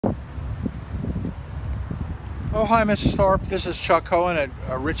Oh, hi, Mrs. Thorpe. This is Chuck Cohen at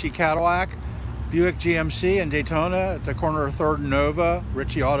Ritchie Cadillac, Buick GMC in Daytona at the corner of 3rd and Nova,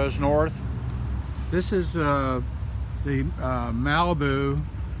 Ritchie Autos North. This is the Malibu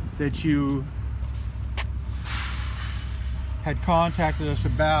that you had contacted us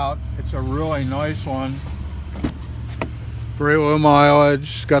about. It's a really nice one. Very low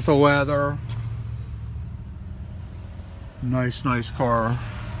mileage, it's got the leather. Nice car.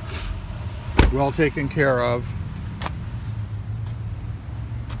 Well taken care of.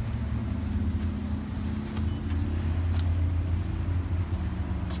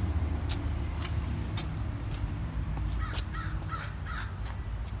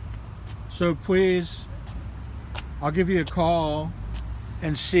 So please, I'll give you a call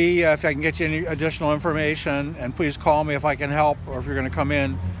and see if I can get you any additional information, and please call me if I can help, or if you're going to come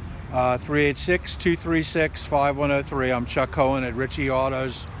in. 386-236-5103. I'm Chuck Cohen at Ritchie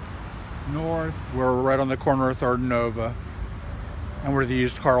Autos North. We're right on the corner of 3rd and Nova, and we're the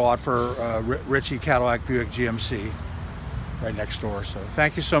used car lot for Ritchie Cadillac Buick GMC right next door. So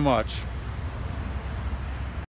thank you so much.